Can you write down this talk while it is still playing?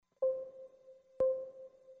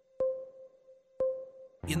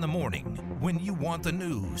In the morning, when you want the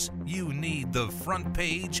news, you need the front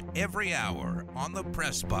page every hour on the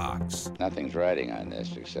Press Box. Nothing's riding on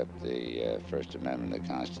this except the First Amendment of the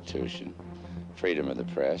Constitution, freedom of the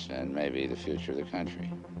press, and maybe the future of the country.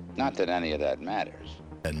 Not that any of that matters.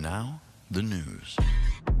 And now, the news.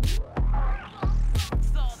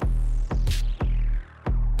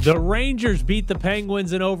 The Rangers beat the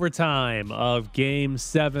Penguins in overtime of Game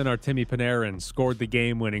 7. Artemi Panarin scored the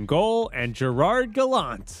game-winning goal, and Gerard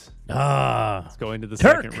Gallant let's go into the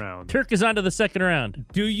second round. Turk is on to the second round.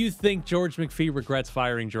 Do you think George McPhee regrets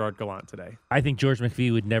firing Gerard Gallant today? I think George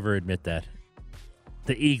McPhee would never admit that.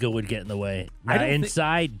 The ego would get in the way.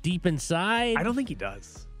 Deep inside. I don't think he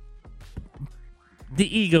does.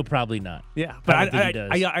 The ego probably not. Yeah, but I don't think he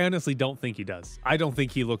does. I honestly don't think he does. I don't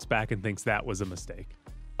think he looks back and thinks that was a mistake.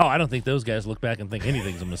 Oh, I don't think those guys look back and think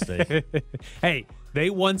anything's a mistake. Hey, they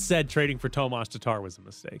once said trading for Tomas Tatar was a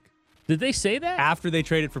mistake. Did they say that? After they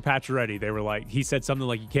traded for Pacioretty, they were like, he said something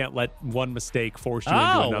like, you can't let one mistake force you into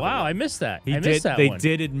another. Oh, wow, one. I missed that. They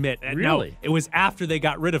did admit. And Really? No, it was after they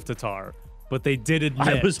got rid of Tatar, but they did admit.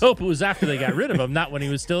 I was hoping it was after they got rid of him, not when he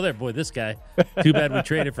was still there. Boy, this guy, too bad we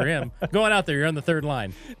traded for him. Going out there, you're on the third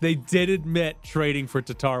line. They did admit trading for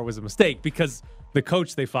Tatar was a mistake because the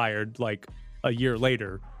coach they fired like a year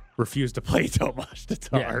later refused to play Tomas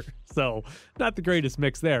Tatar. Yeah. So not the greatest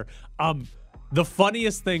mix there. The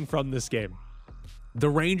funniest thing from this game, the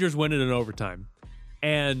Rangers win it in overtime.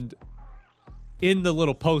 And in the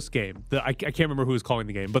little post game, I can't remember who was calling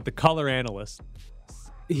the game, but the color analyst,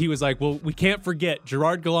 he was like, well, we can't forget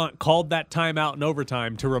Gerard Gallant called that timeout in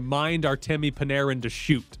overtime to remind Artemi Panarin to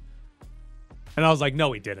shoot. And I was like,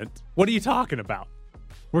 no, he didn't. What are you talking about?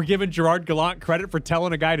 We're giving Gerard Gallant credit for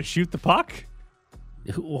telling a guy to shoot the puck?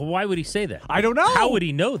 Why would he say that? I don't know. How would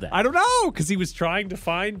he know that? I don't know, because he was trying to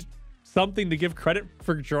find something to give credit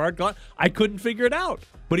for Gerard Gallant. I couldn't figure it out,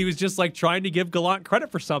 but he was just like trying to give Gallant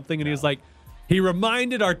credit for something, and he was like, he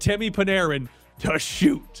reminded Artemi Panarin to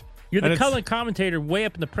shoot. You're the color commentator way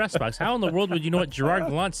up in the press box. How in the world would you know what Gerard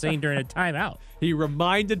Gallant's saying during a timeout? He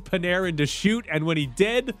reminded Panarin to shoot, and when he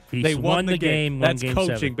did, they won the game. That's game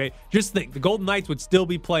coaching, babe. Just think, the Golden Knights would still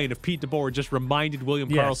be playing if Pete DeBoer just reminded William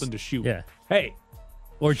Karlsson to shoot. Yeah. Hey.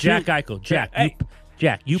 Or Jack Eichel.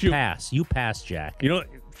 Jack, you shoot. pass. You pass, Jack. You know,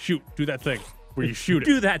 shoot. Do that thing where you shoot it.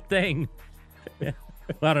 Do that thing. Well,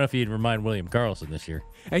 I don't know if you'd remind William Karlsson this year.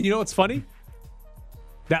 And you know what's funny?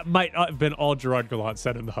 That might have been all Gerard Gallant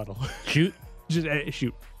said in the huddle. Shoot. Just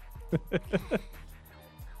shoot.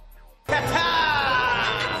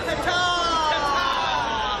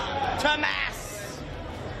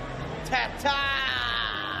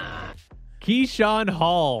 Keyshawn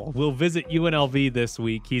Hall will visit UNLV this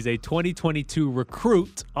week. He's a 2022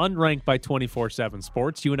 recruit, unranked by 24/7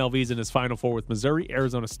 Sports. UNLV's in his Final Four with Missouri,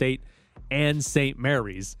 Arizona State, and St.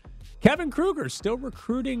 Mary's. Kevin Kruger still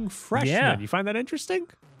recruiting freshmen. Yeah. You find that interesting?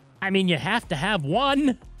 I mean, you have to have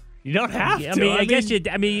one. You don't have to. I guess you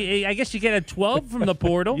get a 12 from the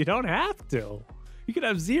portal. You don't have to. You could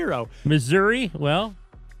have 0. Missouri, well,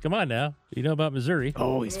 come on now. You know about Missouri.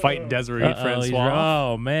 Oh, he's fighting Desiree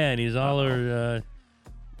Francois. Oh, man. He's all over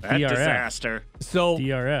that DRF. disaster. So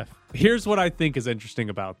DRF. Here's what I think is interesting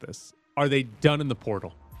about this. Are they done in the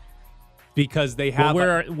portal? Because they have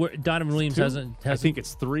where Donovan Williams 2? hasn't. I think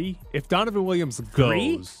it's 3. If Donovan Williams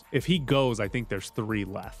goes, if he goes, I think there's 3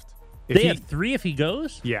 left. They have 3 if he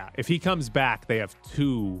goes? Yeah. If he comes back, they have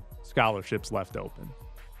 2 scholarships left open.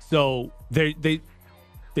 So they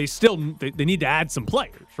need to add some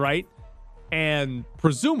players, right? And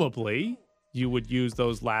presumably you would use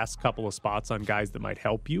those last couple of spots on guys that might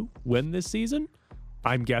help you win this season.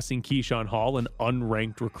 I'm guessing Keyshawn Hall, an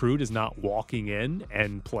unranked recruit, is not walking in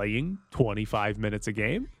and playing 25 minutes a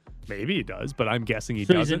game. Maybe he does, but I'm guessing he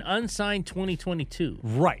doesn't. So he's an unsigned 2022.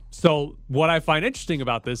 Right. So what I find interesting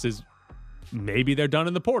about this is maybe they're done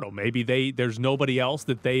in the portal. Maybe there's nobody else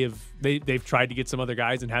that they've tried to get some other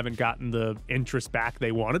guys and haven't gotten the interest back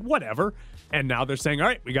they wanted, whatever. And now they're saying, all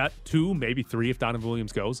right, we got 2, maybe 3 if Donovan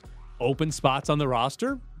Williams goes. Open spots on the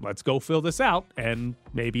roster. Let's go fill this out. And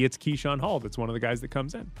maybe it's Keyshawn Hall that's one of the guys that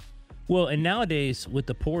comes in. Well, and nowadays with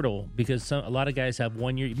the portal, because a lot of guys have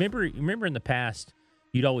 1 year. Remember in the past,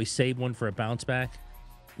 you'd always save one for a bounce back.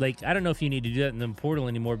 Like, I don't know if you need to do that in the portal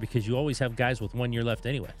anymore because you always have guys with 1 year left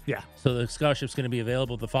anyway. Yeah. So the scholarship's going to be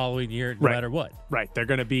available the following year no matter what. Right. They're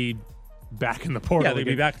going to be back in the portal. Yeah, they'll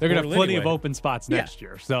be back in the They're going to have plenty portal of open spots next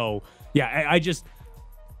year. So, yeah, I just –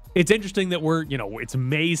 it's interesting that it's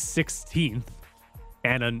May 16th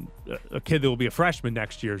and a kid that will be a freshman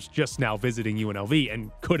next year is just now visiting UNLV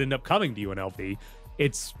and could end up coming to UNLV.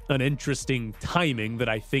 It's an interesting timing that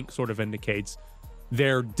I think sort of indicates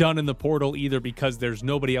they're done in the portal either because there's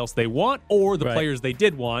nobody else they want or the players they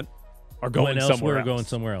did want are going somewhere else. Going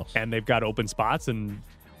somewhere else. And they've got open spots, and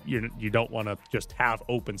you don't want to just have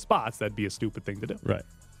open spots. That'd be a stupid thing to do. Right.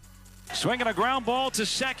 Swinging a ground ball to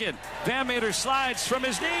second. Van Meter slides from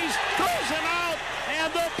his knees, throws him out,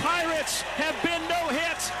 and the Pirates have been no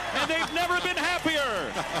hit, and they've never been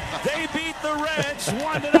happier. They beat the Reds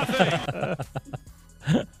 1-0.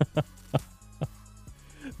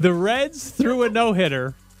 The Reds threw a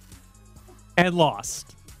no-hitter and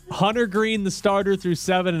lost. Hunter Green, the starter, threw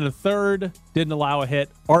 7 1/3, didn't allow a hit.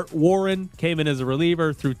 Art Warren came in as a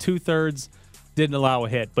reliever, threw 2/3, didn't allow a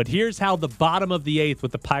hit. But here's how the bottom of the 8th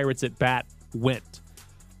with the Pirates at bat went.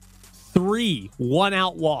 3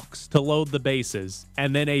 one-out walks to load the bases,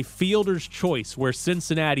 and then a fielder's choice where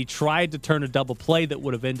Cincinnati tried to turn a double play that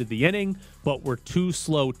would have ended the inning, but were too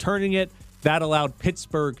slow turning it. That allowed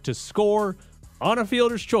Pittsburgh to score on a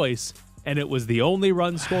fielder's choice, and it was the only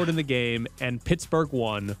run scored in the game, and Pittsburgh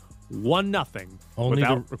won 1-0. Only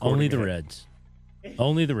the Reds.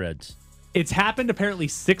 Only the Reds. It's happened apparently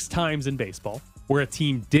 6 times in baseball where a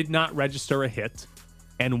team did not register a hit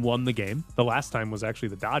and won the game. The last time was actually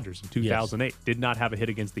the Dodgers in 2008. Did not have a hit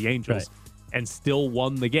against the Angels and still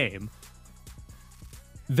won the game.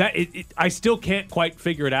 I still can't quite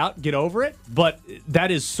figure it out, get over it, but that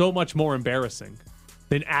is so much more embarrassing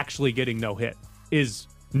than actually getting no hit, is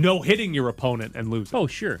no hitting your opponent and losing. Oh,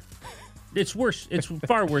 sure. It's worse. It's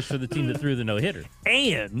far worse for the team that threw the no-hitter.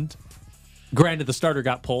 And granted, the starter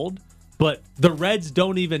got pulled, but the Reds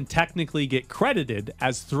don't even technically get credited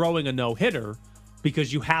as throwing a no-hitter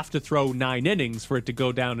because you have to throw 9 innings for it to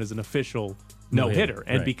go down as an official no-hitter.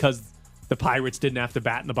 And because the Pirates didn't have to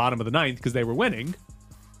bat in the bottom of the 9th because they were winning,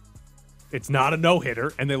 it's not a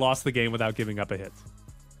no-hitter, and they lost the game without giving up a hit.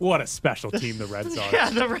 What a special team the Reds are. Yeah,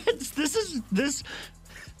 the Reds, this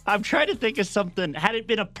I'm trying to think of something. Had it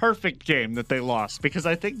been a perfect game that they lost, because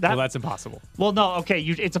I think that. Well, that's impossible. Well, no, okay,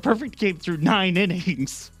 it's a perfect game through 9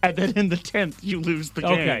 innings, and then in the 10th you lose the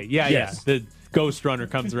game. Okay, yeah. The ghost runner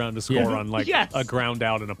comes around to score on a ground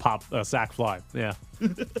out and a sac fly. Yeah.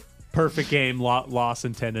 Perfect game, loss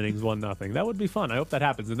in 10 innings, 1-0. That would be fun. I hope that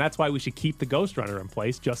happens, and that's why we should keep the ghost runner in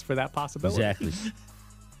place just for that possibility. Exactly.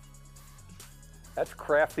 That's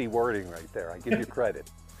crafty wording right there. I give you credit.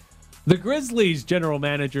 The Grizzlies general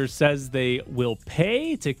manager says they will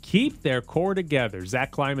pay to keep their core together.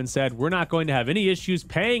 Zach Kleiman said, "We're not going to have any issues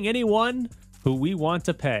paying anyone who we want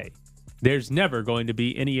to pay. There's never going to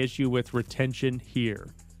be any issue with retention here."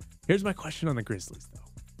 Here's my question on the Grizzlies, though.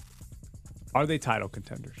 Are they title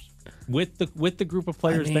contenders? With the group of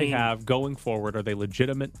players they have going forward, are they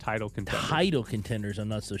legitimate title contenders? Title contenders, I'm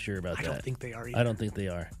not so sure about that. I don't think they are either. I don't think they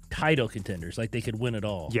are. Title contenders, like they could win it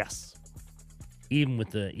all. Yes. Even with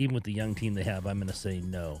the young team they have, I'm going to say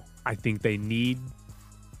no. I think they need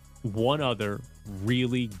one other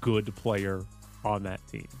really good player on that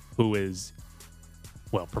team who is,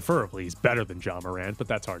 well, preferably he's better than Ja Morant, but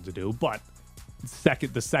that's hard to do. But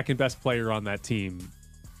the second best player on that team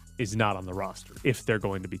is not on the roster if they're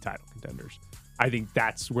going to be title contenders. I think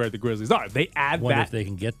that's where the Grizzlies are. They add Wonder that. if they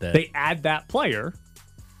can get that. They add that player,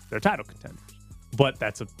 they're title contenders. But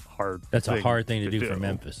that's a hard thing to do for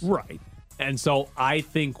Memphis. Right. And so I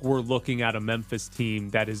think we're looking at a Memphis team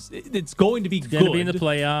that it's going to be good. Going to be in the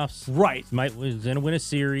playoffs. Right. Is going to win a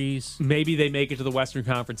series. Maybe they make it to the Western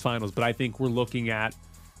Conference Finals, but I think we're looking at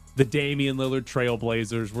the Damian Lillard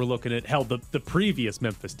Trailblazers. We're looking at, the previous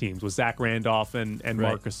Memphis teams with Zach Randolph and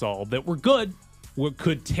Marc Gasol that were good,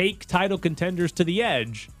 could take title contenders to the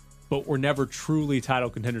edge, but were never truly title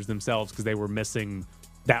contenders themselves because they were missing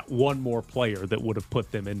that one more player that would have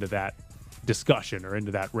put them into that discussion or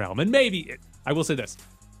into that realm. And maybe, I will say this,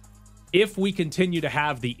 if we continue to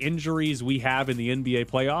have the injuries we have in the NBA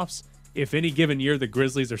playoffs, if any given year the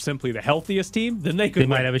Grizzlies are simply the healthiest team, then they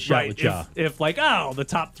might have a shot with Ja. If the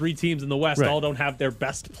top 3 teams in the West all don't have their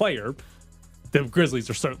best player, the Grizzlies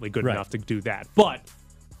are certainly good enough to do that. But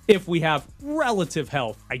if we have relative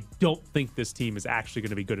health, I don't think this team is actually going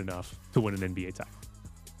to be good enough to win an NBA title.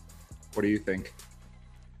 What do you think?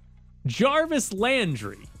 Jarvis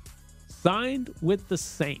Landry signed with the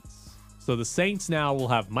Saints. So the Saints now will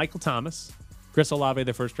have Michael Thomas, Chris Olave,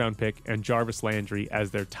 their first-round pick, and Jarvis Landry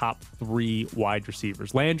as their top 3 wide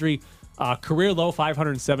receivers. Landry, career low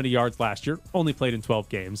 570 yards last year, only played in 12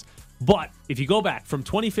 games. But if you go back from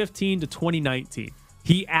 2015 to 2019,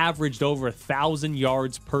 he averaged over 1,000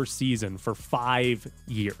 yards per season for 5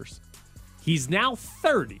 years. He's now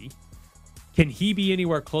 30. Can he be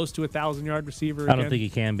anywhere close to a 1,000-yard receiver again? I don't think he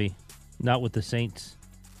can be. Not with the Saints.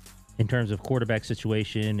 In terms of quarterback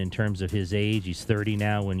situation, in terms of his age, he's 30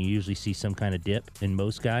 now when you usually see some kind of dip in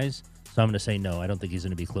most guys. So I'm going to say no. I don't think he's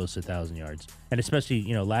going to be close to 1,000 yards. And especially,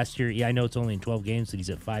 last year, I know it's only in 12 games that he's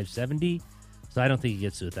at 570. So I don't think he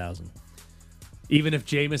gets to 1,000. Even if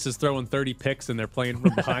Jameis is throwing 30 picks and they're playing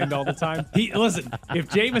from behind all the time. Listen, if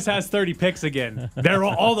Jameis has 30 picks again,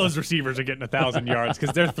 all those receivers are getting 1,000 yards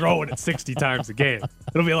because they're throwing it 60 times a game.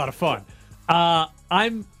 It'll be a lot of fun.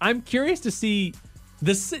 I'm curious to see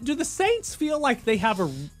do the Saints feel like they have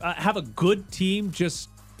a good team? Just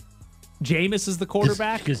Jameis is the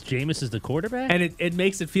quarterback because Jameis is the quarterback, and it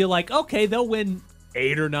makes it feel like okay, they'll win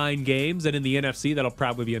 8 or 9 games, and in the NFC that'll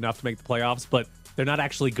probably be enough to make the playoffs, but they're not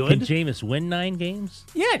actually good. Can Jameis win 9 games?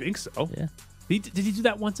 Yeah, I think so. Yeah. Did he do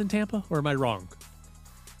that once in Tampa, or am I wrong?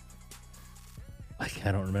 I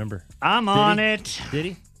don't remember. I'm on it. Did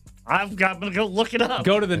he? I'm going to go look it up.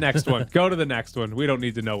 Go to the next one. Go to the next one. We don't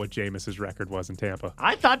need to know what Jameis's record was in Tampa.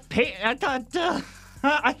 I thought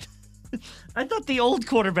the old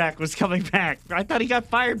quarterback was coming back. I thought he got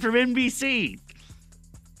fired from NBC.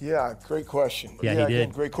 Yeah, great question. Yeah, he did. Again,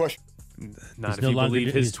 great question. Not if you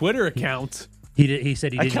believe his Twitter account. He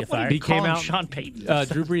said he didn't get fired. He came out. Sean Payton.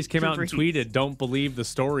 Drew Brees came out and tweeted, "Don't believe the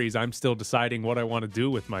stories. I'm still deciding what I want to do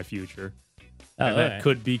with my future." And that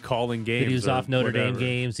could be calling games. He was off Notre Dame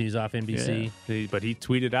games. He was off NBC. Yeah. But he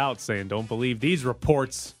tweeted out saying, "Don't believe these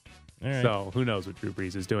reports." Right. So who knows what Drew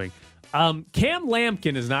Brees is doing. Cam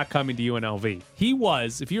Lampkin is not coming to UNLV. He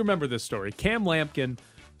was, if you remember this story, Cam Lampkin,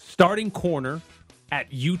 starting corner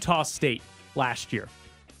at Utah State last year.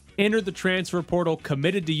 Entered the transfer portal,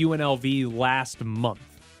 committed to UNLV last month.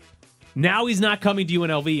 Now he's not coming to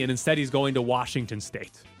UNLV, and instead he's going to Washington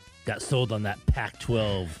State. Got sold on that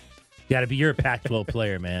Pac-12. You're a Pac-12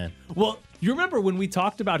 player, man. Well, you remember when we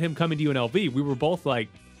talked about him coming to UNLV, we were both like,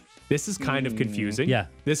 this is kind of confusing. Yeah.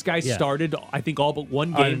 This guy started, I think, all but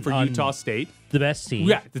one game for Utah State. The best team.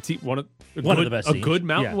 Yeah, the team, one of the best teams. A good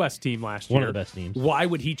Mountain West team last year. One of the best teams. Why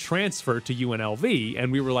would he transfer to UNLV? And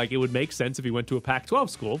we were like, it would make sense if he went to a Pac-12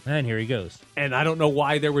 school. And here he goes. And I don't know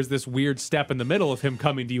why there was this weird step in the middle of him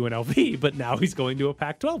coming to UNLV, but now he's going to a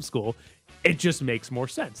Pac-12 school. It just makes more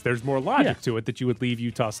sense. There's more logic to it that you would leave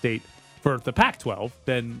Utah State for the Pac-12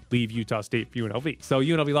 than leave Utah State for UNLV. So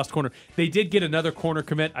UNLV lost corner. They did get another corner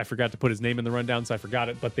commit. I forgot to put his name in the rundown, so I forgot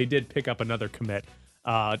it. But they did pick up another commit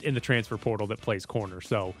in the transfer portal that plays corner.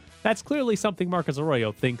 So that's clearly something Marcus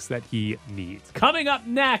Arroyo thinks that he needs. Coming up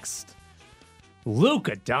next,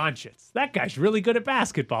 Luka Doncic. That guy's really good at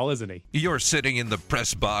basketball, isn't he? You're sitting in the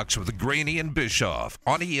press box with Graney and Bischoff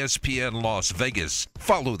on ESPN Las Vegas.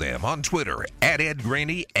 Follow them on Twitter at Ed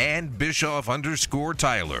Graney and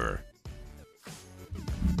Bischoff_Tyler.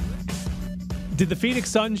 Did the Phoenix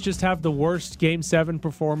Suns just have the worst Game 7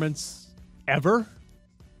 performance ever?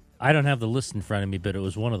 I don't have the list in front of me, but it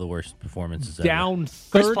was one of the worst performances ever. Down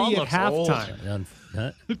 30 at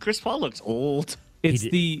halftime. Chris Paul looks old. It's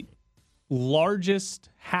the largest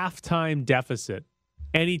halftime deficit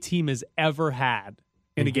any team has ever had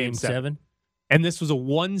in a Game 7. And this was a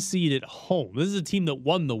 1 seed at home. This is a team that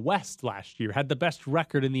won the West last year, had the best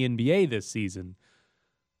record in the NBA this season,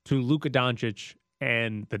 to Luka Doncic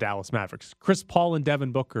and the Dallas Mavericks. Chris Paul and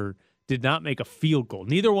Devin Booker did not make a field goal,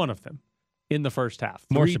 neither one of them, in the first half.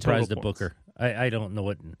 More surprised at Booker. I don't know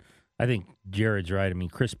what. I think Jared's right. I mean,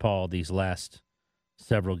 Chris Paul, these last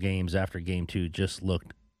several games after Game 2 just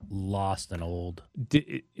looked lost and old.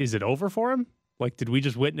 Is it over for him? Like, did we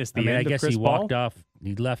just witness the end of Chris Paul? I guess he walked off.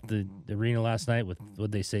 He left the arena last night with,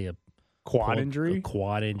 what'd they say, a quad injury? A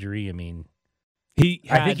quad injury. I mean,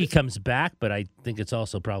 I think he comes back, but I think it's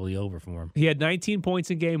also probably over for him. He had 19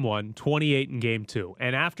 points in Game 1, 28 in Game 2.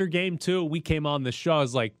 And after Game 2, we came on the show. I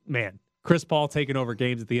was like, man, Chris Paul taking over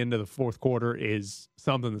games at the end of the fourth quarter is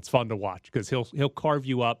something that's fun to watch because he'll carve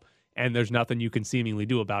you up, and there's nothing you can seemingly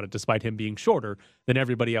do about it, despite him being shorter than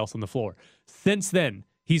everybody else on the floor. Since then,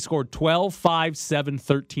 he scored 12, 5, 7,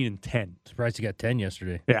 13, and 10. Surprised he got 10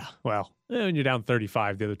 yesterday. Yeah, well, when you're down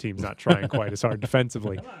 35, the other team's not trying quite as hard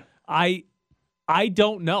defensively. I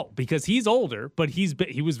don't know because he's older, but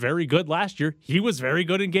he was very good last year. He was very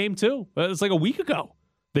good in Game 2. It was like a week ago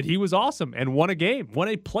that he was awesome and won a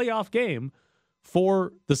playoff game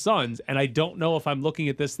for the Suns. And I don't know if I'm looking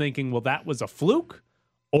at this thinking, well, that was a fluke,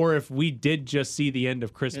 or if we did just see the end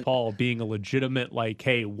of Chris Paul being a legitimate, like,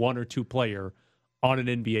 hey, 1 or 2 player on an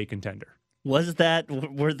NBA contender.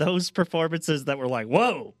 Were those performances that were like,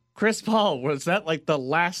 whoa, Chris Paul, was that like the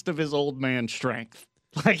last of his old man strength?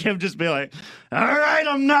 Like him just be like, all right,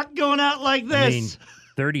 I'm not going out like this. I mean,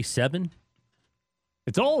 37?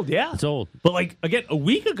 It's old, yeah. It's old. But, like, again, a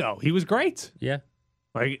week ago, he was great. Yeah.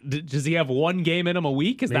 Like, does he have 1 game in him a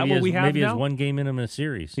week? Is that what we have now? Maybe he has 1 game in him in a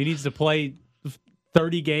series. He needs to play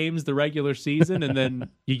 30 games the regular season, and then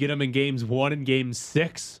you get him in games 1 and game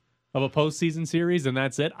 6 of a postseason series, and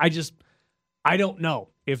that's it. I don't know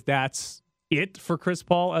if that's it for Chris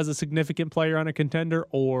Paul as a significant player on a contender,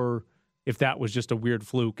 or if that was just a weird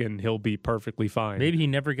fluke and he'll be perfectly fine. Maybe he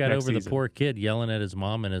never got over season. the poor kid yelling at his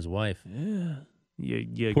mom and his wife. Yeah.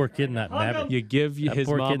 You, Poor kid not Maverick. You give his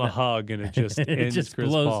poor mom kid a not- hug, and it just ends just Chris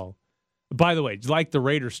blows. Paul. By the way, like the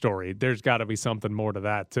Raiders story, there's got to be something more to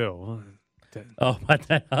that, too. Oh, about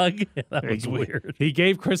that hug? That was weird. He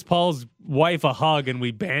gave Chris Paul's wife a hug, and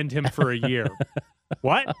we banned him for a year.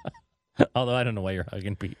 What? Although I don't know why you're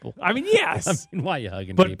hugging people. I mean, yes. I mean, why are you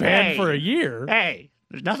hugging But people? banned for a year. Hey,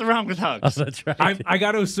 there's nothing wrong with hugs. Oh, that's right. I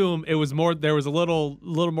got to assume it was more. There was a little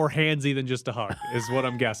more handsy than just a hug, is what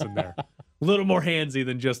I'm guessing there. A little more handsy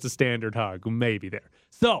than just a standard hug, maybe there.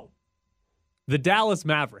 So, the Dallas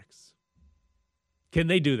Mavericks, can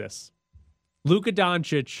they do this? Luka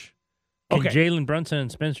Doncic. Can Okay, Jalen Brunson and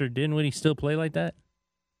Spencer Dinwiddie still play like that?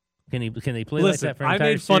 Can they play listen. like that for an I entire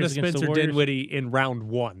made fun of series against the Spencer Warriors? Dinwiddie in round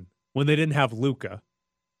 1 when they didn't have Luka,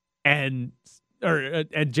 and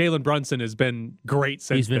Jalen Brunson has been great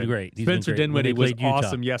since. He's been then. great. He's been Spencer great. When they Dinwiddie was played Utah.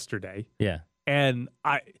 awesome yesterday, Yeah. and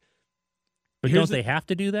But Here's don't the- they have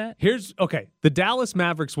to do that? Here's okay. The Dallas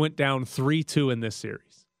Mavericks went down 3-2 in this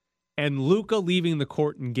series. And Luka leaving the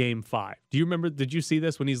court in game 5. Do you remember? Did you see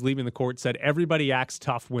this when he's leaving the court? Said everybody acts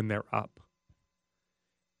tough when they're up.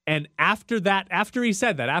 And after he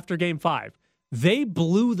said that, after game 5, they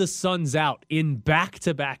blew the Suns out in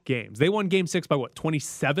back-to-back games. They won game 6 by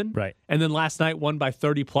 27? Right. And then last night won by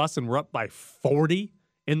 30 plus and were up by 40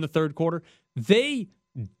 in the third quarter. They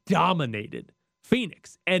dominated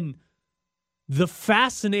Phoenix. And the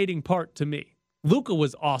fascinating part to me, Luka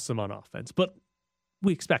was awesome on offense, but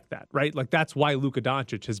we expect that, right? Like, that's why Luka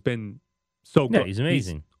Doncic has been so good. Yeah, he's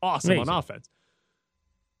amazing. Awesome Amazing. on offense.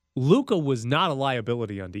 Luka was not a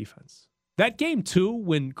liability on defense. That game 2,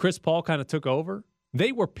 when Chris Paul kind of took over,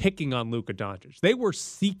 they were picking on Luka Doncic. They were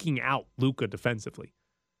seeking out Luka defensively.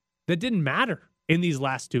 That didn't matter in these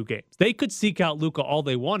last 2 games. They could seek out Luka all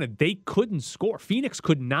they wanted. They couldn't score. Phoenix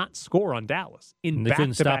could not score on Dallas in And they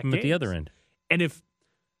couldn't back-to-back stop him at the games. other end. And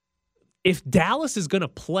if Dallas is going to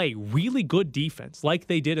play really good defense like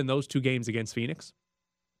they did in those 2 games against Phoenix,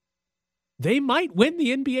 they might win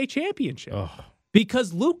the NBA championship. Oh.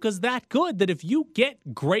 Because Luka's that good that if you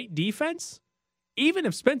get great defense, even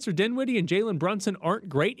if Spencer Dinwiddie and Jalen Brunson aren't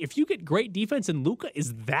great, if you get great defense and Luka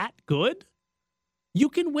is that good, you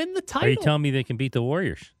can win the title. Are you telling me they can beat the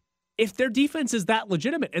Warriors? If their defense is that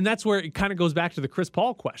legitimate. And that's where it kind of goes back to the Chris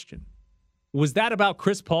Paul question. Was that about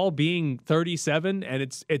Chris Paul being 37 and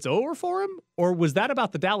it's over for him? Or was that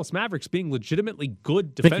about the Dallas Mavericks being legitimately good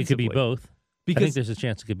I defensively? think it could be both. I think Because there's a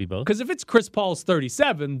chance it could be both. if it's Chris Paul's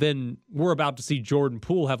 37, then we're about to see Jordan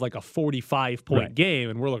Poole have like a 45-point Right. game,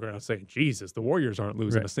 and we're looking around saying, Jesus, the Warriors aren't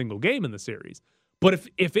losing Right. a single game in the series. But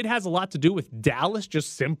if it has a lot to do with Dallas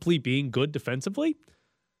just simply being good defensively,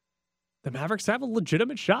 the Mavericks have a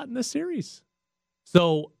legitimate shot in this series.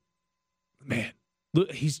 So, man,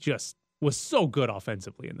 he's just was so good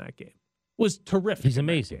offensively in that game. Was terrific. He's in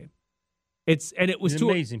that amazing. game. It was He's to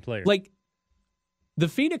an amazing player. Like, the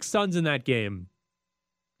Phoenix Suns in that game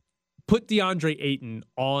put DeAndre Ayton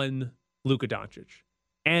on Luka Doncic,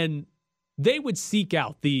 and they would seek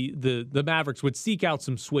out the Mavericks would seek out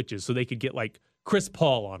some switches so they could get like Chris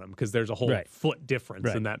Paul on him because there's a whole Right. foot difference,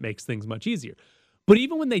 Right. and that makes things much easier. But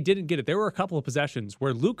even when they didn't get it, there were a couple of possessions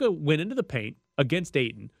where Luka went into the paint against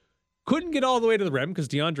Ayton, couldn't get all the way to the rim because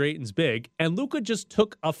DeAndre Ayton's big, and Luka just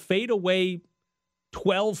took a fadeaway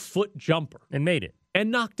 12-foot jumper and made it. and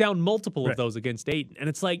knocked down multiple Right. of those against Ayton. And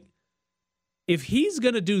it's like, if he's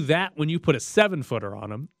going to do that when you put a 7-footer on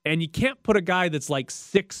him, and you can't put a guy that's like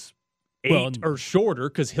 6'8" Well, or shorter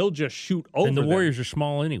because he'll just shoot over And the them, Warriors are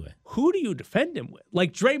small anyway. who do you defend him with?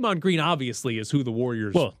 Like, Draymond Green obviously is who the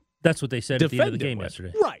Warriors Well, that's what they said at the end of defend the him game with.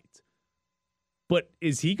 yesterday. Right. But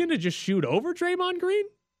is he going to just shoot over Draymond Green?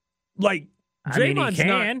 Like, I mean, he Draymond's can.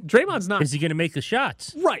 not. Draymond's not. Is he going to make the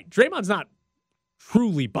shots? Right. Draymond's not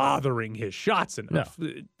truly bothering his shots enough.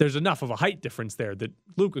 There's enough of a height difference there that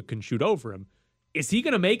Luka can shoot over him. Is he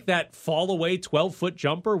going to make that fall away 12-foot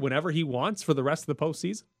jumper whenever he wants for the rest of the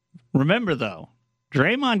postseason? Remember, though,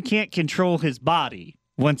 Draymond can't control his body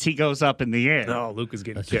once he goes up in the air. No, Luka's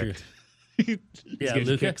getting That's true. kicked. He's Yeah, getting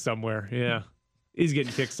Luka. kicked somewhere. Yeah. He's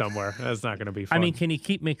getting kicked somewhere. That's not going to be fun. I mean, can he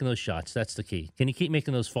keep making those shots? That's the key. Can he keep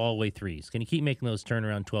making those fall away threes? Can he keep making those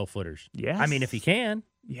turnaround 12-footers? yes. I mean, if he can.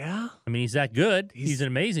 Yeah. I mean, he's that good. He's- He's an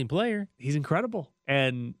amazing player. He's incredible.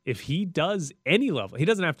 And if he does any level, he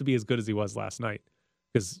doesn't have to be as good as he was last night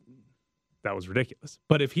because that was ridiculous.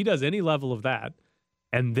 But if he does any level of that,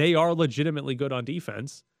 and they are legitimately good on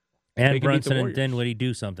defense, they And can beat the Brunson and Warriors. Dinwiddie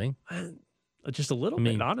do something. just a little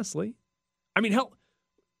bit, honestly. I mean, hell,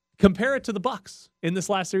 compare it to the Bucks in this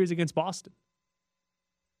last series against Boston.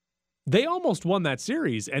 They almost won that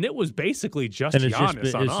series, and it was basically just Giannis on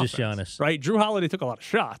offense. Just Giannis. Right? Drew Holiday took a lot of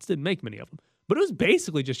shots, didn't make many of them. But it was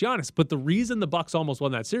basically just Giannis. But the reason the Bucks almost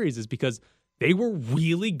won that series is because they were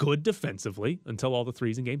really good defensively until all the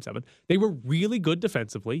threes in Game 7. They were really good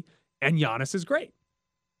defensively, and Giannis is great.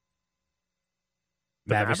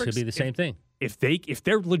 The Mavericks could be the same thing. If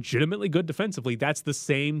they're legitimately good defensively, that's the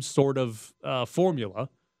same sort of formula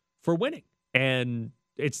for winning. And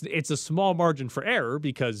it's a small margin for error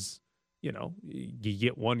because, you know, you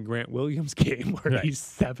get one Grant Williams game where he's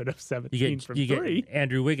 7 of 17 from three. Get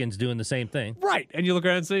Andrew Wiggins doing the same thing. Right. And you look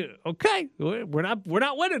around and say, okay, we're not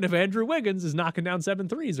winning if Andrew Wiggins is knocking down 7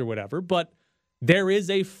 threes or whatever. But there is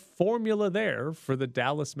a formula there for the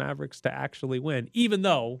Dallas Mavericks to actually win, even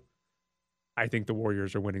though I think the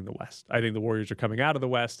Warriors are winning the West. I think the Warriors are coming out of the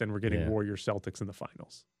West, and we're getting Warriors Celtics in the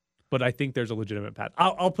finals. But I think there's a legitimate path.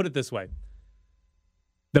 I'll put it this way.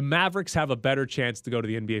 The Mavericks have a better chance to go to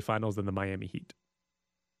the NBA Finals than the Miami Heat.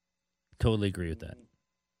 Totally agree with that.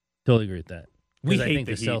 We hate think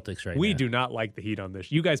the the Heat. Celtics right We now. do not like the Heat on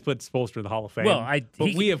this. You guys put Spoelstra in the Hall of Fame. Well,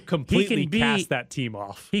 but we have completely cast that team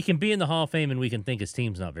off. He can be in the Hall of Fame, and we can think his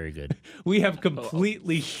team's not very good. We have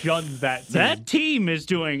completely shunned that team. That team is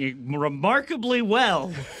doing remarkably well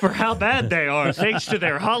for how bad they are, thanks to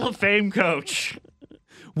their Hall of Fame coach.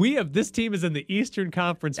 This team is in the Eastern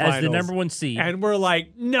Conference As Finals. the number 1 seed. And we're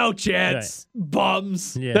like, no chance.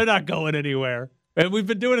 Bums. Yeah. They're not going anywhere. And we've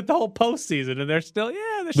been doing it the whole postseason, and they're still,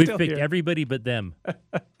 We've still picked here. everybody but them.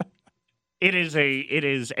 It is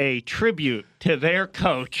a tribute to their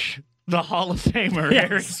coach, the Hall of Famer,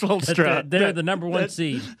 Eric Spoelstra. They're the number 1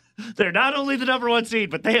 seed. They're not only the number 1 seed,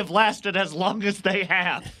 but they have lasted as long as they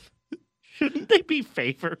have. Shouldn't they be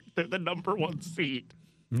favored? They're the number 1 seed.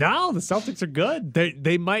 No, the Celtics are good. The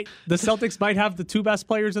Celtics might have the 2 best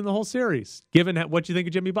players in the whole series, given what you think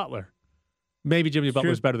of Jimmy Butler. Maybe Jimmy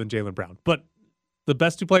Butler's better than Jaylen Brown, but the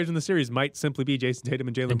best 2 players in the series might simply be Jason Tatum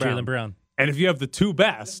and Jaylen Brown. And if you have the 2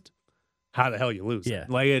 best, how the hell you lose? Yeah.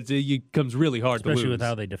 Like it becomes really hard to lose. Especially with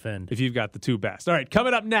how they defend. If you've got the 2 best. All right,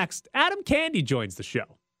 coming up next, Adam Candy joins the show.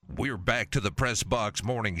 We're back to the Press Box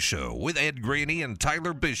Morning Show with Ed Graney and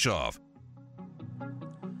Tyler Bischoff.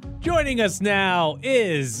 Joining us now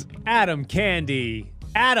is Adam Candy.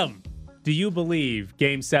 Adam, do you believe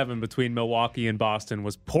Game 7 between Milwaukee and Boston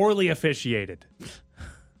was poorly officiated?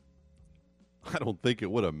 I don't think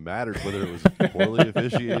it would have mattered whether it was poorly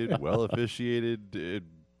officiated, well officiated.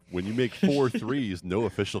 When you make 4 threes, no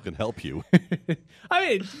official can help you. I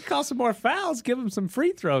mean, call some more fouls, give them some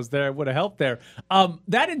free throws there. It would have helped there.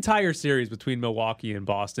 That entire series between Milwaukee and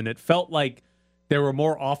Boston, it felt like there were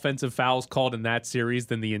more offensive fouls called in that series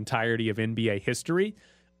than the entirety of NBA history.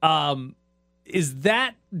 Do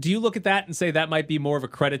you look at that and say that might be more of a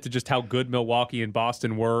credit to just how good Milwaukee and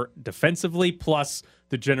Boston were defensively, plus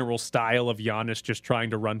the general style of Giannis just trying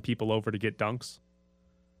to run people over to get dunks?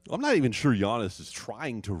 I'm not even sure Giannis is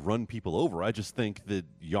trying to run people over. I just think that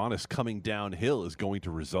Giannis coming downhill is going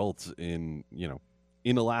to result in,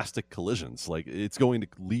 inelastic collisions. Like, it's going to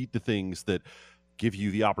lead to things that give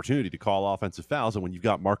you the opportunity to call offensive fouls. And when you've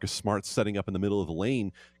got Marcus Smart setting up in the middle of the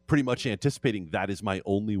lane, pretty much anticipating that is my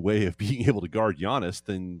only way of being able to guard Giannis,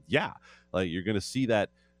 then you're going to see that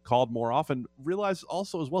called more often. Realize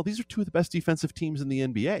also as well, these are 2 of the best defensive teams in the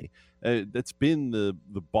NBA. That's been the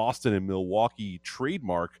Boston and Milwaukee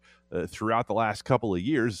trademark throughout the last couple of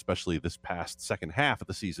years, especially this past second half of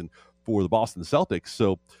the season for the Boston Celtics.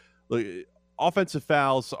 So offensive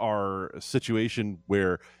fouls are a situation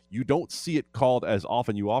where you don't see it called as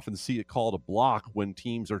often. You often see it called a block when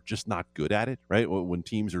teams are just not good at it, right? When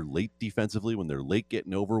teams are late defensively, when they're late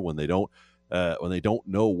getting over, when they don't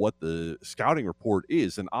know what the scouting report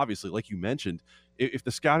is. And obviously, like you mentioned, if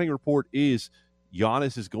the scouting report is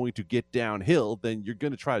Giannis is going to get downhill, then you're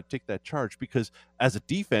going to try to take that charge, because as a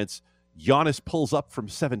defense, Giannis pulls up from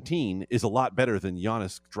 17 is a lot better than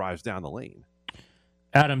Giannis drives down the lane.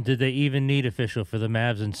 Adam, did they even need official for the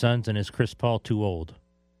Mavs and Suns, and is Chris Paul too old?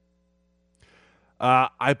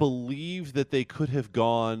 I believe that they could have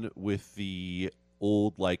gone with the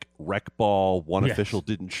old rec ball. One official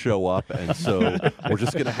didn't show up, and so we're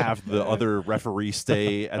just going to have the other referee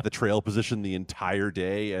stay at the trail position the entire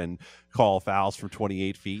day and call fouls from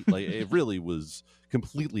 28 feet. It really was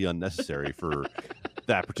completely unnecessary for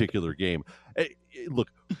that particular game.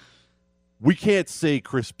 Look, we can't say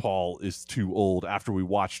Chris Paul is too old after we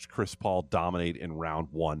watched Chris Paul dominate in round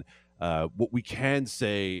 1. What we can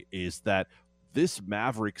say is that this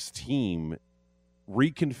Mavericks team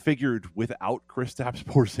reconfigured without Kristaps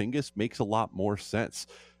Porzingis makes a lot more sense.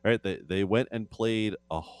 right? They went and played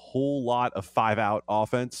a whole lot of 5-out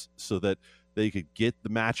offense so that they could get the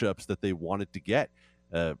matchups that they wanted to get.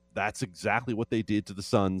 That's exactly what they did to the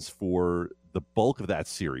Suns for the bulk of that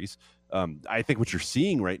series. I think what you're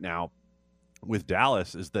seeing right now with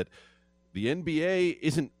Dallas is that the NBA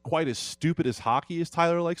isn't quite as stupid as hockey, as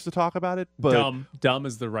Tyler likes to talk about it. But dumb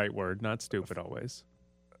is the right word, not stupid always.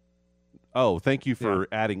 Oh, thank you for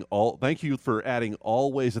adding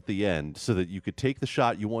always at the end so that you could take the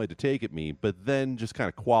shot you wanted to take at me, but then just kind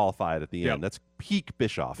of qualify it at the end. That's peak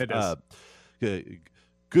Bischoff. It is.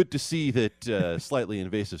 Good to see that slightly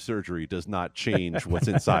invasive surgery does not change what's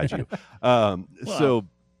inside you. So,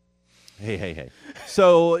 hey.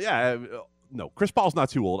 So, yeah, no, Chris Paul's not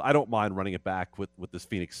too old. I don't mind running it back with this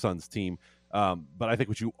Phoenix Suns team. But I think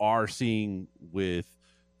what you are seeing with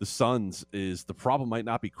the Suns is the problem might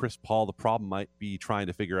not be Chris Paul. The problem might be trying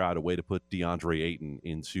to figure out a way to put DeAndre Ayton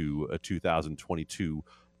into a 2022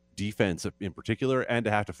 defense in particular, and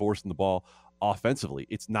to have to force him the ball offensively.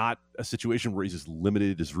 It's not a situation where he's as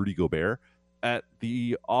limited as Rudy Gobert at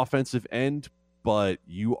the offensive end, but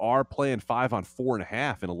you are playing 5 on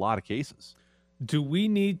 4.5 in a lot of cases. Do we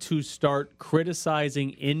need to start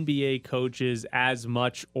criticizing NBA coaches as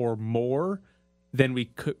much or more than we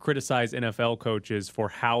criticize NFL coaches for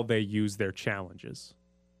how they use their challenges?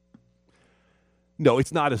 No,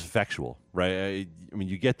 it's not as effectual, right? I mean,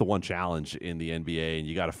 you get the one challenge in the NBA and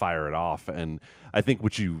you got to fire it off. And I think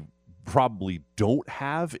what you probably don't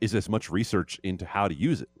have is as much research into how to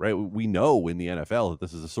use it, right? We know in the NFL that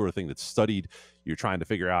this is the sort of thing that's studied. You're trying to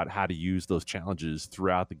figure out how to use those challenges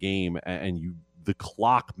throughout the game, and the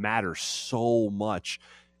clock matters so much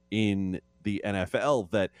in the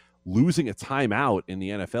NFL that losing a timeout in the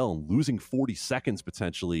NFL and losing 40 seconds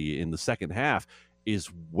potentially in the second half is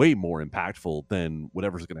way more impactful than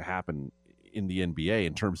whatever's going to happen in the NBA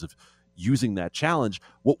in terms of using that challenge.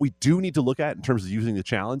 What we do need to look at in terms of using the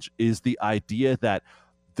challenge is the idea that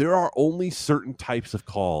there are only certain types of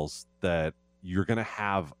calls that you're going to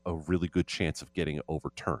have a really good chance of getting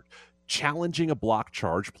overturned. Challenging a block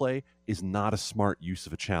charge play is not a smart use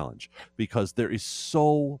of a challenge because there is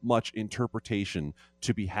so much interpretation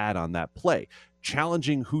to be had on that play.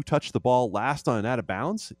 Challenging who touched the ball last on an out of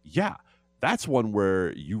bounds, yeah, that's one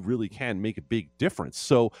where you really can make a big difference.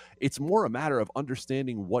 So it's more a matter of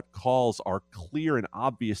understanding what calls are clear and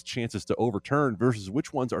obvious chances to overturn versus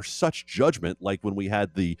which ones are such judgment, like when we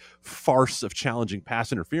had the farce of challenging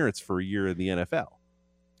pass interference for a year in the NFL.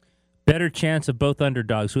 Better chance of both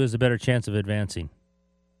underdogs. Who has a better chance of advancing?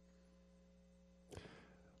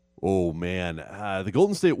 Oh, man. The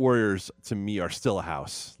Golden State Warriors, to me, are still a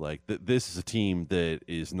house. Like, this is a team that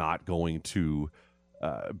is not going to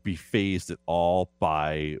be phased at all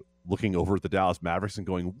by looking over at the Dallas Mavericks and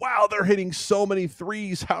going, wow, they're hitting so many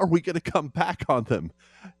threes. How are we going to come back on them?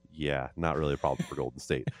 Yeah, not really a problem for Golden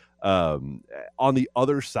State. On the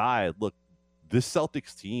other side, look, this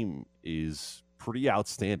Celtics team is pretty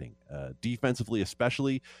outstanding. Defensively,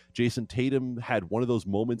 especially, Jason Tatum had one of those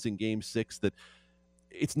moments in Game 6 that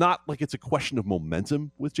it's not like it's a question of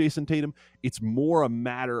momentum with Jason Tatum. It's more a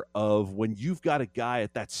matter of when you've got a guy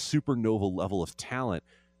at that supernova level of talent,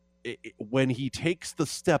 when he takes the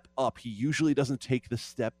step up, he usually doesn't take the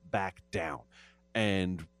step back down.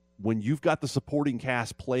 And when you've got the supporting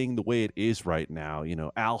cast playing the way it is right now, you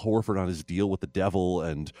know, Al Horford on his deal with the devil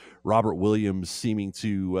and Robert Williams seeming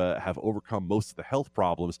to have overcome most of the health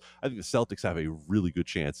problems, I think the Celtics have a really good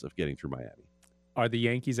chance of getting through Miami. Are the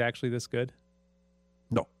Yankees actually this good?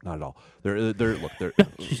 No, not at all. They're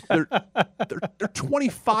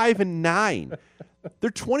 25-9.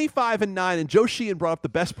 They're 25-9, and Joe Sheehan brought up the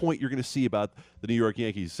best point you're going to see about the New York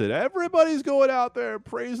Yankees. He said everybody's going out there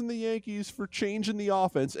praising the Yankees for changing the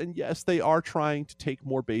offense, and yes, they are trying to take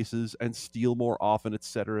more bases and steal more often, et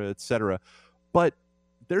cetera, but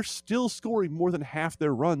they're still scoring more than half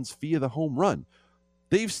their runs via the home run.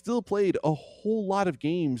 They've still played a whole lot of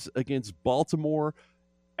games against Baltimore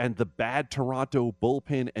and the bad Toronto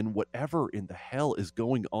bullpen and whatever in the hell is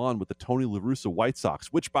going on with the Tony La Russa White Sox,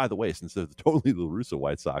 which, by the way, since the Tony La Russa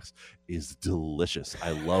White Sox is delicious. I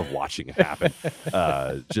love watching it happen.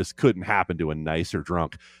 Just couldn't happen to a nicer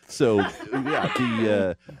drunk. So,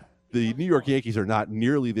 yeah, the New York Yankees are not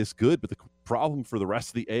nearly this good, but the problem for the rest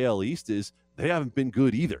of the AL East is they haven't been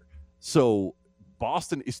good either. So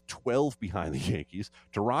Boston is 12 behind the Yankees.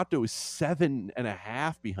 Toronto is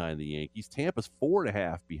 7.5 behind the Yankees. Tampa's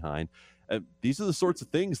 4.5 behind. These are the sorts of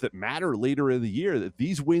things that matter later in the year, that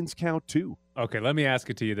these wins count too. Okay, let me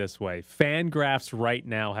ask it to you this way. FanGraphs right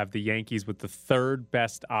now have the Yankees with the third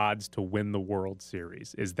best odds to win the World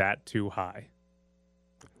Series. Is that too high?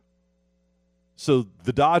 So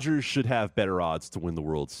the Dodgers should have better odds to win the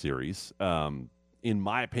World Series. In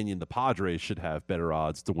my opinion, the Padres should have better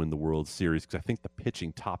odds to win the World Series because I think the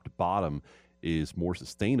pitching top to bottom is more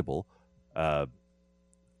sustainable.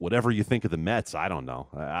 Whatever you think of the Mets, I don't know.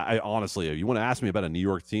 I honestly, if you want to ask me about a New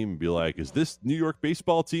York team and be like, is this New York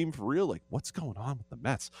baseball team for real? Like, what's going on with the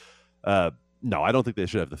Mets? No, I don't think they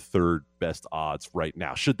should have the third best odds right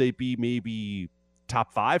now. Should they be maybe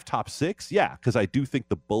top 5, top 6? Yeah, because I do think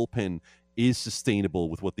the bullpen is sustainable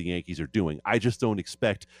with what the Yankees are doing. I just don't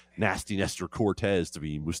expect nasty Nestor Cortez to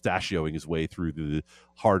be mustachioing his way through the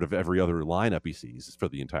heart of every other lineup he sees for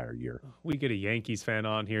the entire year. We get a Yankees fan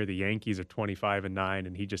on here. The Yankees are 25-9,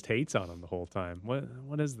 and he just hates on them the whole time.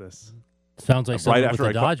 What is this? Sounds like someone with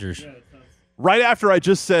the Dodgers. Right after I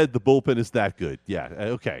just said the bullpen is that good. Yeah,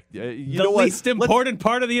 okay. You know what? Least important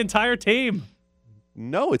part of the entire team.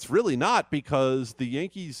 No, it's really not, because the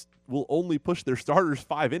Yankees will only push their starters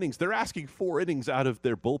 5 innings. They're asking 4 innings out of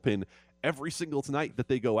their bullpen every single night that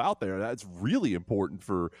they go out there. That's really important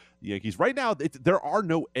for the Yankees. Right now, there are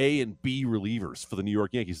no A and B relievers for the New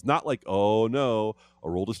York Yankees. Not like, oh no,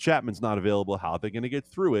 Aroldis Chapman's not available. How are they going to get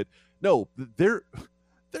through it? No, they're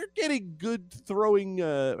getting good throwing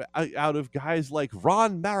out of guys like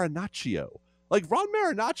Ron Marinaccio. Like, Ron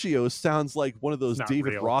Marinaccio sounds like one of those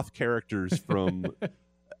David Roth characters from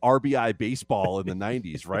RBI baseball in the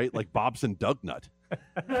 90s, right? Like Bobson Dugnut.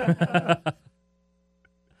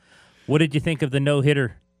 What did you think of the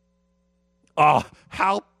no-hitter? Oh,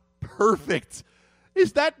 how perfect.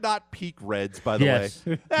 Is that not peak Reds, by the way?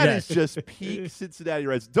 That is just peak Cincinnati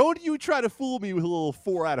Reds. Don't you try to fool me with a little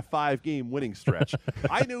 4 out of 5 game winning stretch.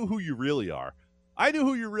 I know who you really are.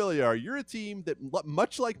 You're a team that,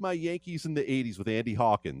 much like my Yankees in the 80s with Andy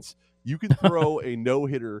Hawkins, you can throw a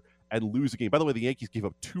no-hitter and lose a game. By the way, the Yankees gave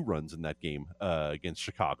up 2 runs in that game against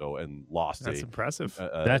Chicago and lost. That's impressive.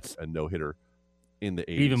 That's a no-hitter in the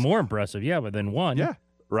 80s. Even more impressive, but then won. Yeah,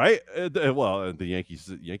 right? The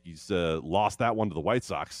Yankees lost that one to the White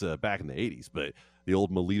Sox back in the 80s, but the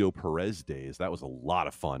old Melito Perez days, that was a lot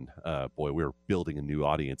of fun. Boy, we're building a new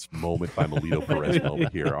audience moment by Melito Perez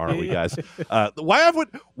moment here, aren't we, guys?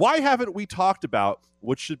 Why haven't we talked about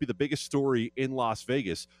what should be the biggest story in Las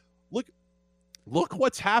Vegas? Look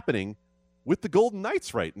what's happening with the Golden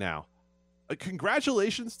Knights right now.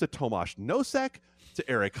 Congratulations to Tomas Nosek, to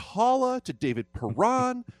Eric Halla, to David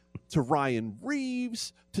Perron, to Ryan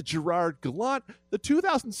Reeves, to Gerard Gallant. The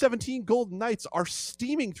 2017 Golden Knights are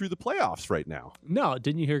steaming through the playoffs right now. No,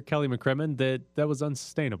 didn't you hear Kelly McCrimmon that was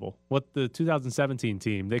unsustainable? What the 2017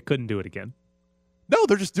 team, they couldn't do it again. No,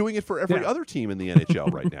 they're just doing it for every other team in the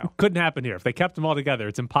NHL right now. Couldn't happen here. If they kept them all together,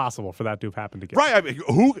 it's impossible for that to have happened again. Right. I mean,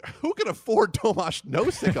 who can afford Tomas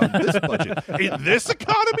Nosek on this budget? In this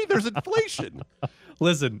economy, there's inflation.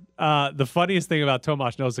 Listen, the funniest thing about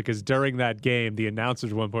Tomas Nosek is during that game, the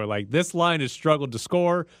announcers at one point were like, this line has struggled to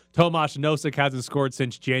score. Tomas Nosek hasn't scored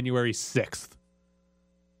since January 6th.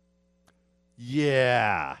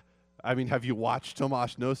 Yeah. I mean, have you watched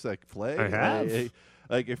Tomas Nosek play? I have.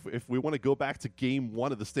 Like, if we want to go back to Game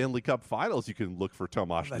 1 of the Stanley Cup Finals, you can look for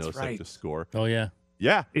Tomas Nosek to score. Oh, yeah.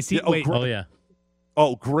 Yeah. Is he? Yeah.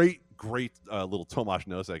 Oh, great little Tomas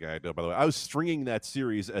Nosek anecdote, by the way. I was stringing that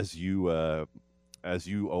series as you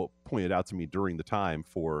pointed out to me during the time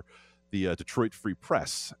for the Detroit Free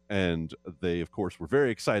Press, and they, of course, were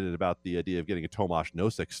very excited about the idea of getting a Tomas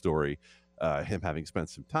Nosek story, him having spent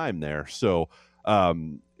some time there. So,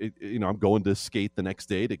 I'm going to skate the next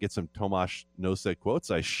day to get some Tomas Nosek quotes.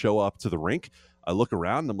 I show up to the rink, I look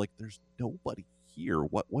around, and I'm like, "There's nobody here.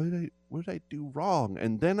 What did I do wrong?"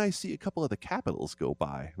 And then I see a couple of the Capitals go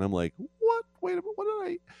by, and I'm like, "What? Wait a minute, what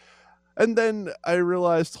did I?" And then I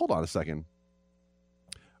realized, hold on a second.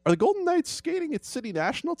 Are the Golden Knights skating at City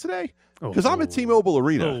National today? Because I'm at T-Mobile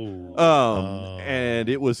Arena. And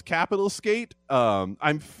it was Capital Skate.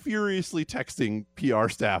 I'm furiously texting PR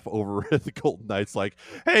staff over at the Golden Knights like,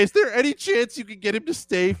 hey, is there any chance you could get him to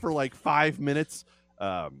stay for like 5 minutes?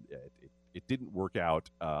 It didn't work out.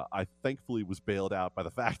 I thankfully was bailed out by the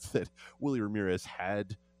fact that Willie Ramirez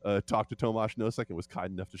had talked to Tomas Nosek and was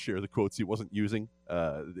kind enough to share the quotes he wasn't using.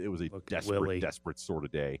 It was a desperate sort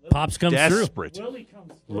of day. Pops comes through. Willie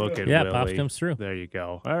comes through. Look at Willie. Pops comes through. There you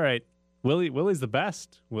go. All right. Willie's the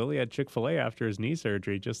best. Willie had Chick-fil-A after his knee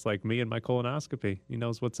surgery, just like me and my colonoscopy. He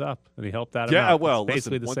knows what's up, and he helped out. Yeah, well, it's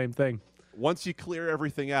basically the same thing. Once you clear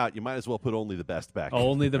everything out, you might as well put only the best back.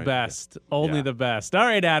 Only the best. Only the best. All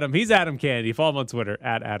right, Adam. He's Adam Candy. Follow him on Twitter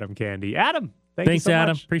at Adam Candy. Adam, thanks you so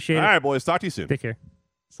Adam. much. Appreciate it. All right, boys. Talk to you soon. Take care.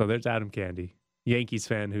 So there's Adam Candy, Yankees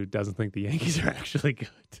fan who doesn't think the Yankees are actually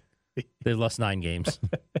good. They lost 9 games.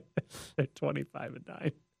 They're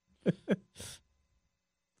 25-9.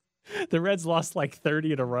 The Reds lost like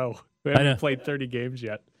 30 in a row. We I know. haven't played 30 games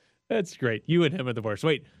yet. That's great. You and him are the worst.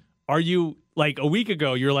 Wait, are you like a week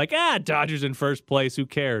ago? You're like, Dodgers in first place. Who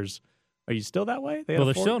cares? Are you still that way? Well,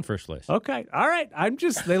 they're still in first place. Okay. All right.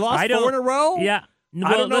 They lost 4 in a row. Yeah.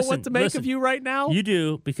 I don't know what to make of you right now. You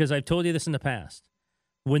do, because I've told you this in the past.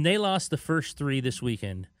 When they lost the first 3 this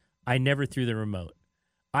weekend, I never threw the remote.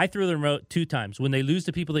 I threw the remote 2 times. When they lose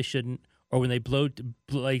to people they shouldn't, or when they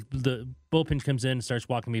like the bullpen comes in and starts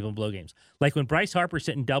walking people and blow games. Like when Bryce Harper's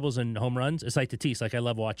hitting doubles and home runs, it's like Tatis. Like I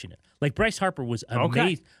love watching it. Like Bryce Harper was amazing.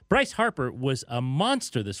 Okay. Bryce Harper was a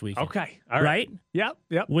monster this weekend. Okay. All right. Yep.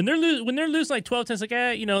 When they're losing like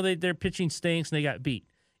 12-10, like their pitching stinks and they got beat.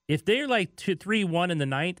 If they're like 3-1 in the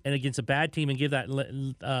ninth and against a bad team and give that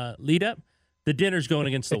lead up, the dinner's going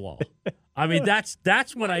against the wall. I mean, that's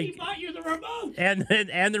when I bought you the remote and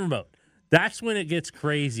the remote. That's when it gets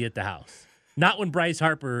crazy at the house. Not when Bryce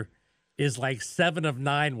Harper is like 7 of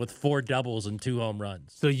 9 with 4 doubles and 2 home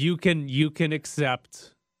runs. So you can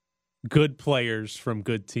accept good players from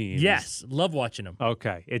good teams. Yes, love watching them.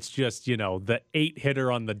 Okay, it's just the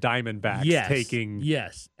 8-hitter on the Diamondbacks taking.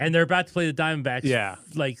 Yes, and they're about to play the Diamondbacks. Yeah.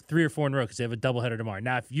 Like 3 or 4 in a row because they have a doubleheader tomorrow.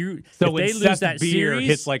 Now, if when they Seth lose that Beer series,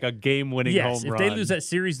 hits like a game-winning home if run. they lose that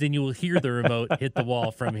series, then you will hear the remote hit the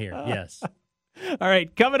wall from here. Yes. All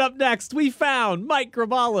right, coming up next, we found Mike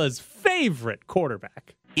Grimala's favorite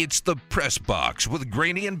quarterback. It's the Press Box with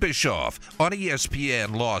Graney and Bischoff on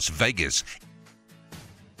ESPN Las Vegas.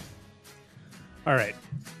 All right.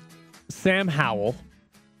 Sam Howell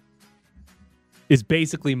is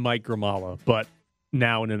basically Mike Grimala, but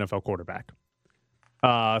now an NFL quarterback.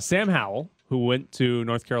 Sam Howell, who went to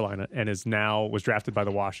North Carolina and was drafted by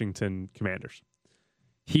the Washington Commanders.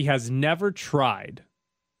 He has never tried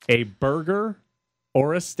a burger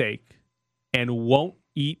or a steak and won't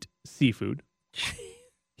eat seafood.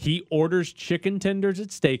 He orders chicken tenders at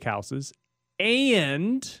steakhouses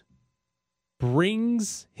and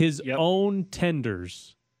brings his own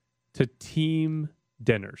tenders to team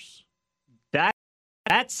dinners.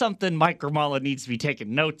 That's something Mike Grimala needs to be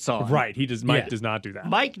taking notes on. Right. Mike does not do that.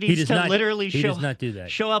 Mike needs to literally does not do that.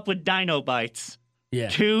 show up with Dino Bites Yeah.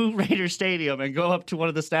 to Raider Stadium and go up to one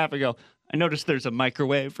of the staff and go, I noticed there's a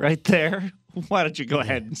microwave right there. Why don't you go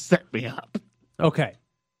ahead and set me up? Okay.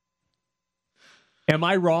 Am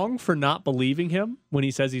I wrong for not believing him when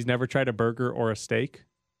he says he's never tried a burger or a steak?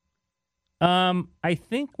 I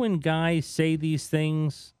think when guys say these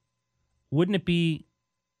things, wouldn't it be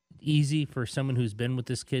easy for someone who's been with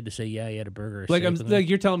this kid to say, yeah, he had a burger or Like steak with him?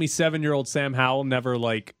 you're telling me 7-year-old Sam Howell never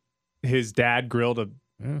his dad grilled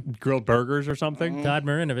burgers or something? Todd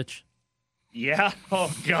Marinovich. Yeah.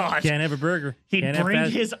 Oh God. Can't have a burger. He Can't would have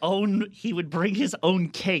bring his own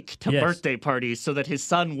cake to birthday parties so that his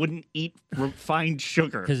son wouldn't eat refined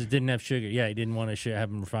sugar. Because it didn't have sugar. Yeah, he didn't want to have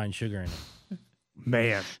him refined sugar in it.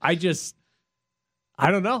 Man, I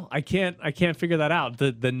don't know. I can't figure that out.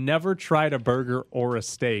 The never tried a burger or a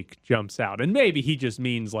steak jumps out. And maybe he just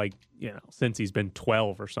means since he's been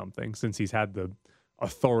 12 or something, since he's had the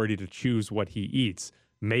authority to choose what he eats,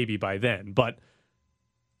 maybe by then. But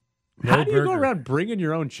how do you go around bringing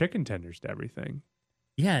your own chicken tenders to everything?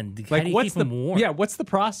 Yeah, and how do you keep them warm? Yeah, what's the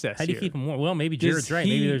process How do you keep them warm? Well, maybe Jared's right.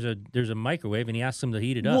 Maybe there's a microwave and he asks them to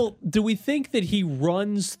heat it up. Well, do we think that he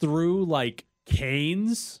runs through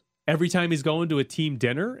canes every time he's going to a team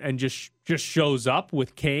dinner and just shows up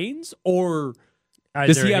with canes? Or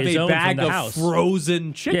does he have a bag of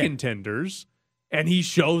frozen chicken tenders and he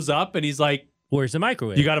shows up and he's like, where's the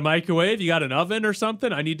microwave? You got a microwave? You got an oven or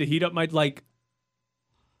something? I need to heat up my,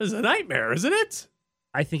 this is a nightmare, isn't it?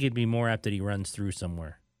 I think it'd be more apt that he runs through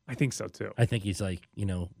somewhere. I think so too. I think he's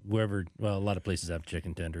wherever, well, a lot of places have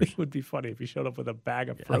chicken tenders. It would be funny if he showed up with a bag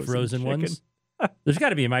of frozen chicken. ones. There's got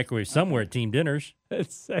to be a microwave somewhere at team dinners.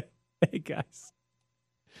 Hey guys,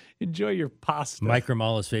 enjoy your pasta. Mike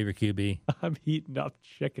Grimala's favorite QB. I'm heating up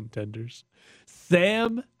chicken tenders.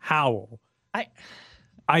 Sam Howell.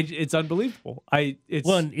 It's unbelievable.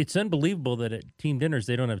 It's unbelievable that at team dinners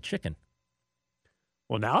they don't have chicken.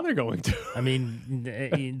 Well, now they're going to. I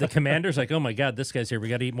mean, the commander's like, oh my God, this guy's here. We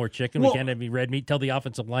got to eat more chicken. We can't have any red meat. Tell the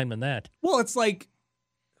offensive lineman that. Well, it's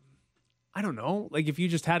I don't know. If you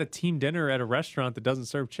just had a team dinner at a restaurant that doesn't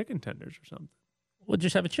serve chicken tenders or something. Well,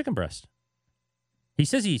 just have a chicken breast. He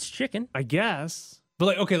says he eats chicken. I guess.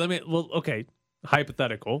 But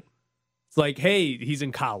hypothetical. It's hey, he's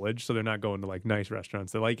in college, so they're not going to nice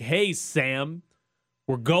restaurants. They're like, hey, Sam,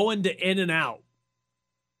 we're going to In-N-Out.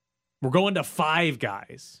 We're going to Five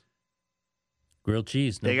Guys. Grilled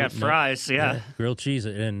cheese. They got fries, yeah. Grilled cheese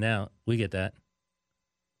at In-N-Out. We get that.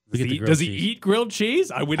 Does he eat grilled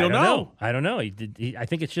cheese? We don't know. I don't know. I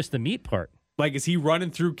think it's just the meat part. Like, is he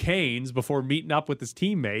running through Cane's before meeting up with his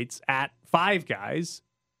teammates at Five Guys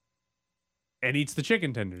and eats the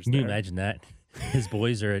chicken tenders? Can you there? imagine that? His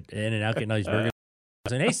boys are at In-N-Out getting all these burgers.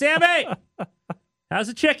 Saying, hey, Sammy, how's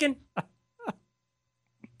the chicken?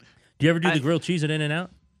 Do you ever do the grilled cheese at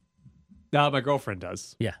In-N-Out? No, my girlfriend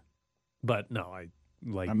does. Yeah. But no, I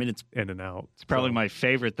like it's In-N-Out. It's probably my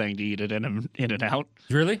favorite thing to eat at In-N-Out.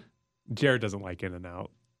 Really? Jared doesn't like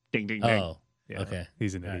In-N-Out. Ding, ding, ding. Oh, Yeah, okay.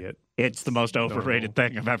 He's an idiot. It's the most overrated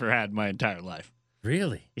thing I've ever had in my entire life.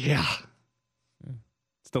 Really? Yeah.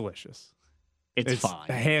 It's delicious. It's fine.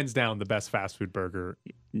 Hands down the best fast food burger.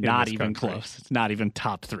 Not this even country. close. It's not even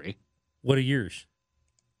top 3. What are yours?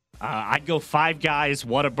 I'd go Five Guys,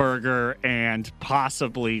 Whataburger, and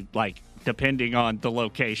possibly, like, depending on the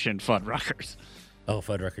location, Fuddruckers. Oh,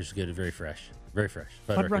 Fuddruckers is good. Very fresh. Very fresh.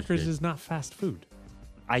 Fuddruckers good. is not fast food.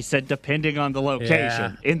 I said depending on the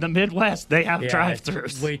location. Yeah. In the Midwest, they have It's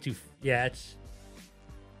drive-thrus. way too. Yeah, it's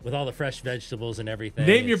with all the fresh vegetables and everything.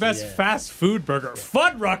 Name your best fast food burger.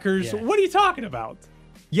 Fuddruckers? Yeah. What are you talking about?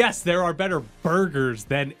 Yes, there are better burgers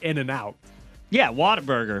than In-N-Out. Yeah,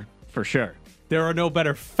 Whataburger, for sure. There are no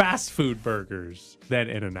better fast food burgers than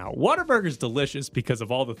In-N-Out. Whataburger's delicious because of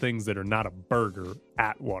all the things that are not a burger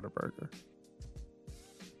at Whataburger.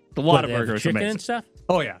 The What, they have Whataburger is chicken amazing. and stuff.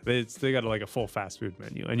 Oh, yeah. They got like a full fast food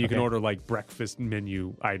menu. And you can Okay. order like breakfast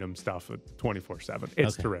menu item stuff at 24/7.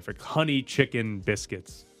 It's Okay. terrific. Honey chicken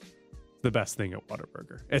biscuits. The best thing at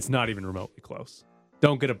Whataburger. It's not even remotely close.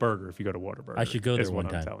 Don't get a burger if you go to Whataburger. I should go there is what one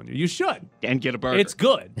I'm time. telling you. You should. And get a burger. It's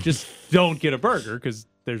good. Just don't get a burger because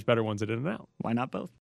there's better ones at In-N-Out. Why not both?